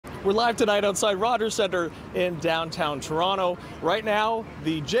We're live tonight outside Rogers Centre in downtown Toronto. Right now,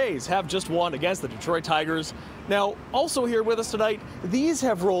 the Jays have just won against the Detroit Tigers. Now, also here with us tonight, these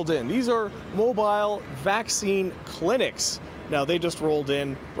have rolled in. These are mobile vaccine clinics. Now, they just rolled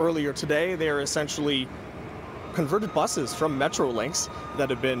in earlier today. They are essentially converted buses from Metrolinx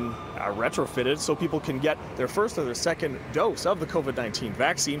that have been retrofitted so people can get their first or their second dose of the COVID-19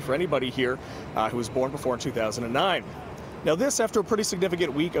 vaccine for anybody here who was born before 2009. Now this after a pretty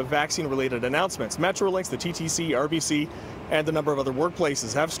significant week of vaccine-related announcements. Metrolinx, the TTC, RBC, and a number of other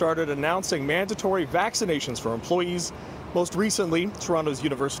workplaces have started announcing mandatory vaccinations for employees. Most recently, Toronto's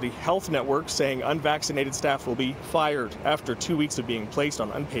University Health Network saying unvaccinated staff will be fired after 2 weeks of being placed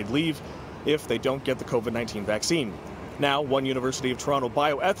on unpaid leave if they don't get the COVID-19 vaccine. Now, one University of Toronto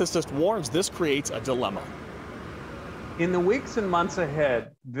bioethicist warns this creates a dilemma. In the weeks and months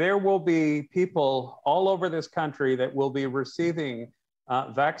ahead, there will be people all over this country that will be receiving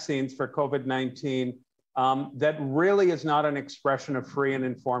vaccines for COVID-19 that really is not an expression of free and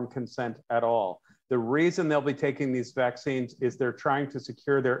informed consent at all. The reason they'll be taking these vaccines is they're trying to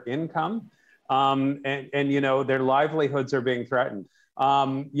secure their income and you know, their livelihoods are being threatened.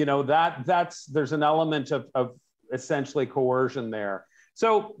 You know, there's an element of essentially coercion there.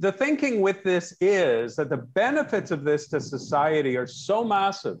 So the thinking with this is that the benefits of this to society are so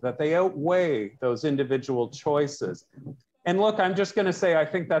massive that they outweigh those individual choices. And look, I'm just going to say, I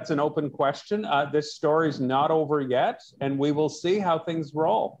think that's an open question. This story's not over yet, and we will see how things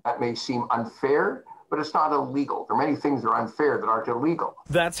roll. That may seem unfair, but it's not illegal. There are many things that are unfair that aren't illegal.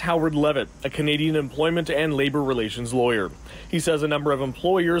 That's Howard Levitt, a Canadian employment and labor relations lawyer. He says a number of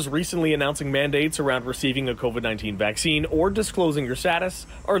employers recently announcing mandates around receiving a COVID-19 vaccine or disclosing your status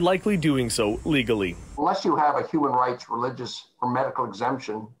are likely doing so legally. Unless you have a human rights, religious, or medical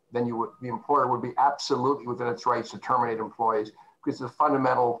exemption, then the employer would be absolutely within its rights to terminate employees, because it's a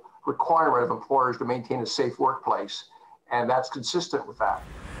fundamental requirement of employers to maintain a safe workplace, and that's consistent with that.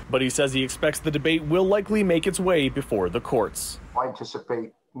 But he says he expects the debate will likely make its way before the courts. I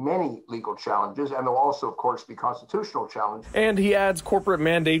anticipate many legal challenges, and there will also, of course, be constitutional challenges. And he adds corporate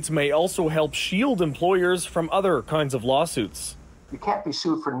mandates may also help shield employers from other kinds of lawsuits. You can't be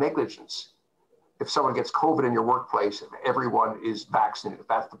sued for negligence if someone gets COVID in your workplace, if everyone is vaccinated, if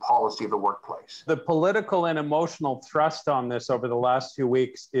that's the policy of the workplace. The political and emotional thrust on this over the last 2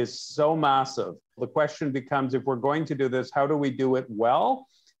 weeks is so massive. The question becomes, if we're going to do this, how do we do it well?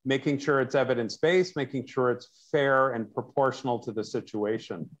 Making sure it's evidence-based, making sure it's fair and proportional to the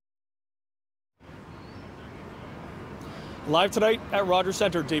situation. Live tonight at Rogers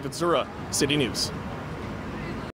Centre, David Zura, City News.